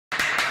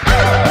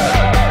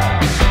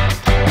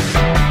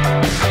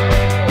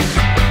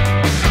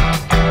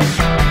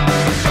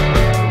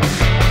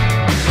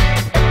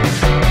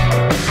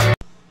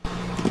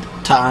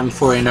time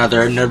for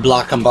another Nerd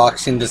Block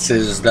unboxing. This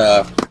is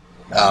the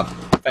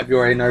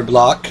February Nerd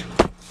Block.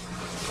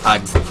 I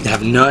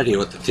have no idea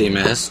what the theme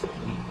is.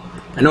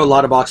 I know a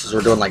lot of boxes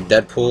were doing like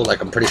Deadpool,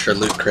 like I'm pretty sure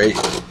Loot Crate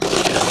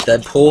has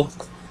Deadpool.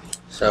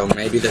 So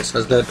maybe this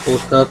has Deadpool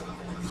stuff.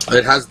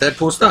 It has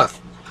Deadpool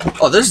stuff.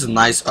 Oh, this is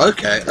nice.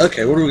 Okay,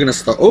 what are we gonna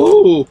start?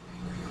 Oh!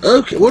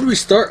 Okay, what do we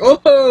start?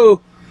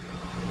 Oh!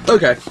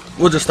 Okay,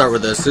 we'll just start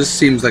with this. This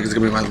seems like it's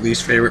gonna be my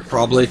least favorite,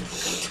 probably.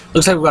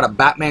 Looks like we've got a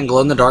Batman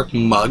glow-in-the-dark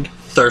mug.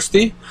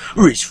 Thirsty?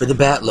 Reach for the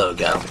Bat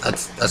logo.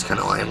 That's kind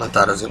of lame. I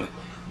thought I was gonna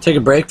take a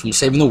break from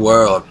saving the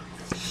world.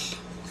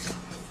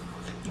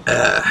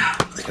 I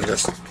can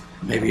just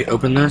maybe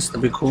open this.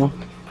 That'd be cool.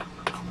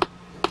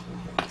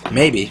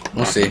 Maybe.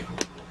 We'll see.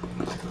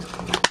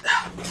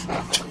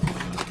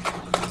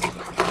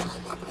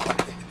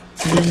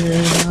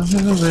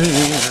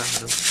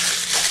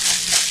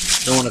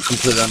 Don't want to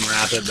completely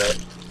unwrap it, but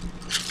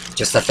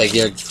just I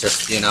figure it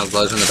just, you know,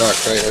 glows in the dark,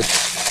 right?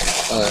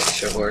 Oh, that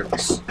shit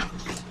works.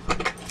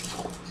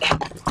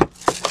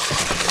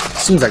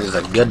 Seems like it's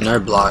a good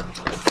nerd block.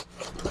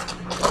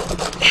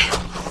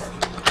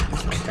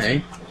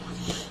 Okay.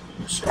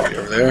 Let's go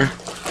over there.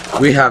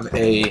 We have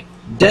a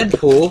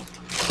Deadpool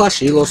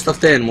plushie, little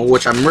stuffed animal,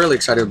 which I'm really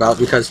excited about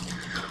because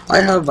I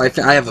have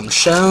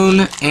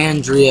Michonne,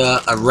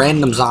 Andrea, a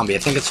random zombie. I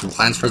think it's from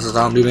Plants vs.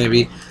 Zombie,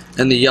 maybe.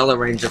 And the Yellow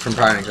Ranger from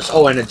Power Rangers.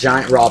 Oh, and a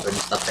giant Robin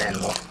stuffed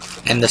animal.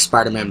 And the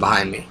Spider-Man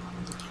behind me.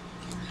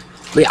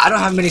 But yeah, I don't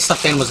have many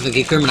stuffed animals in the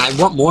Geek Room, and I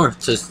want more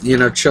to, you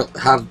know,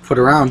 put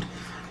around.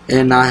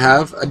 And I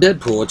have a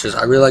Deadpool, which is,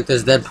 I really like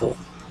this Deadpool.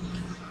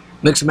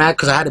 Makes me mad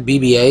because I had a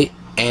BB-8,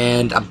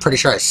 and I'm pretty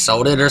sure I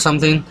sold it or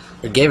something.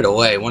 Or gave it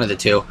away, one of the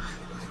two.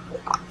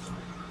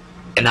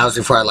 And that was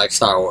before I liked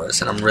Star Wars,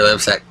 and I'm really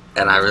upset.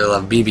 And I really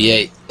love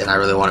BB-8, and I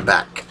really want it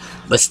back.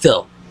 But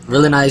still,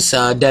 really nice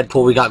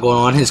Deadpool we got going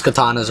on. His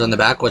katanas are in the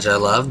back, which I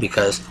love,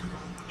 because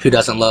who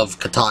doesn't love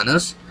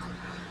katanas?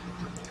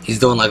 He's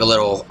doing like a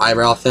little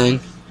eyebrow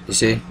thing. You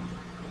see?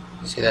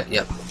 See that?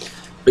 Yep.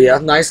 But yeah,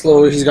 nice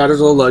little, he's got his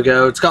little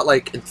logo. It's got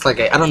like, it's like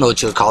a, I don't know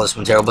what you would call this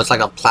material, but it's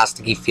like a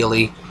plasticky,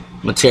 feely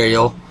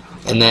material.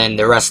 And then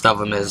the rest of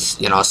them is,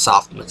 you know, a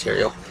soft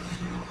material.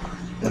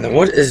 And then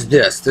what is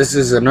this? This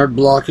is a Nerd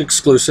Block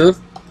exclusive.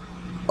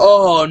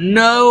 Oh,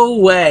 no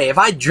way. If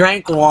I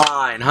drank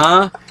wine,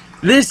 huh?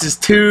 This is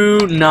too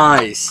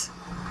nice.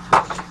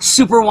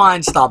 Super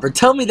Wine Stopper.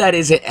 Tell me that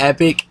isn't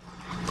epic.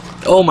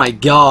 Oh my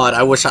god.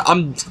 I wish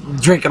I'm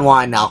drinking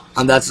wine now.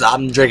 I'm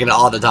drinking it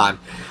all the time.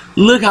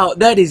 Look how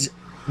that is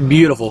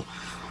beautiful.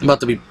 I'm about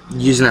to be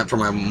using that for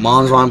my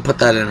mom's wine. Put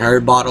that in her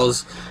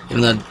bottles.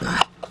 Even though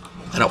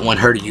I don't want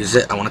her to use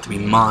it. I want it to be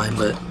mine,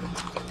 but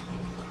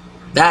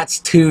that's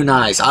too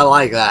nice. I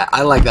like that.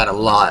 I like that a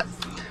lot.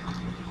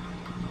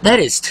 That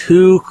is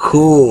too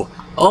cool.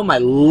 Oh my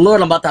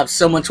lord, I'm about to have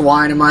so much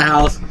wine in my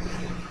house.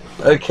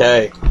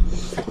 Okay.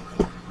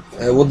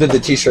 We'll do the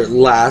t-shirt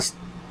last.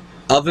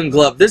 Oven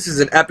glove. This is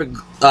an epic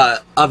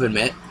oven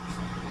mitt.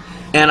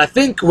 And I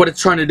think what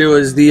it's trying to do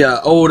is the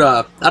old,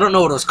 I don't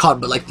know what it was called,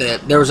 but like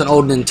there was an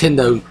old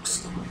Nintendo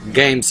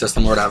game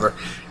system or whatever.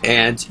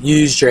 And you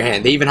used your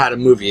hand. They even had a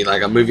movie,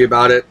 like a movie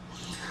about it.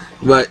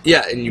 But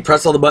yeah, and you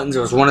press all the buttons. It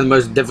was one of the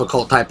most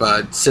difficult type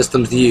of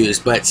systems to use.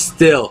 But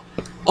still.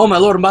 Oh my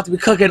lord, I'm about to be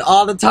cooking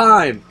all the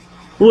time.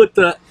 What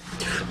the?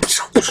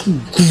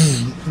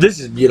 This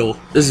is beautiful.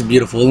 This is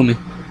beautiful. Let me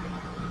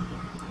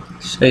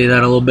show you that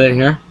a little bit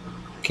here.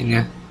 Can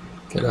you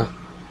get a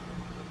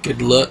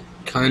good look,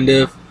 kind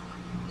of?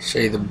 Show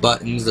you the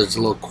buttons. There's a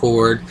little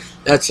cord.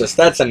 That's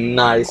a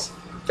nice,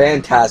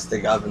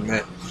 fantastic oven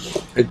mitt.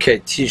 Okay,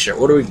 t-shirt.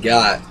 What do we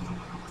got?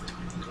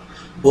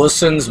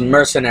 Wilson's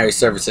Mercenary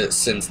Services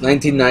since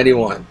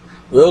 1991.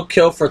 We'll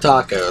kill for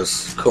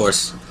tacos, of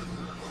course.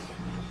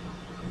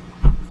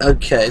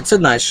 Okay, it's a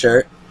nice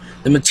shirt.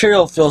 The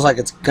material feels like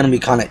it's gonna be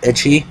kind of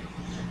itchy,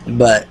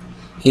 but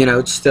you know,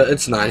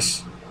 it's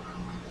nice.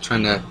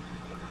 Trying to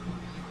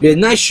be a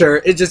nice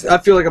shirt. It just, I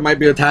feel like it might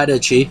be a tad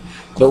itchy,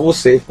 but we'll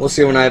see. We'll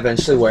see when I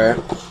eventually wear it.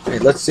 Okay,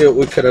 let's see what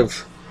we could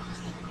have.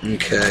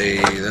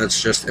 Okay,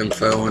 that's just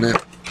info on it.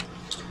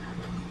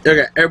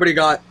 Okay, everybody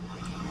got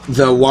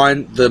the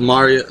wine, the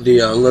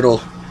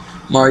little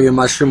Mario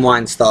mushroom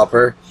wine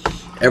stopper.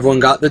 Everyone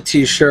got the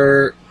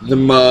t-shirt, the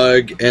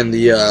mug, and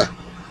the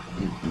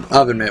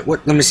oven mitt.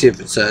 What? Let me see if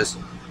it says.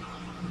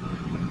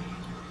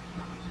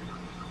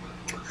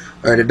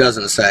 Alright, it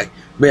doesn't say.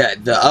 But yeah,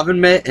 the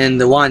oven mitt and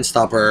the wine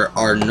stopper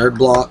are Nerd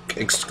Block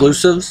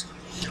exclusives.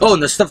 Oh,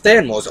 and the stuffed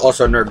animal is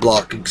also Nerd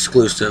Block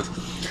exclusive.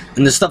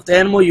 And the stuffed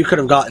animal, you could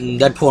have gotten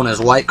Deadpool in his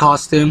white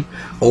costume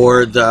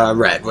or the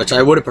red, which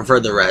I would have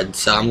preferred the red.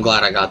 So I'm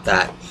glad I got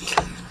that.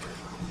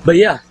 But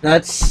yeah,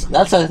 that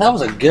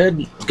was a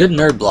good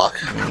Nerd Block.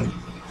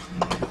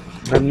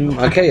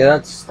 Okay,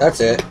 that's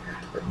it.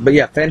 But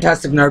yeah,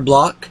 fantastic Nerd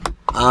Block.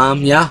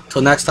 Yeah,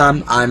 till next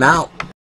time, I'm out.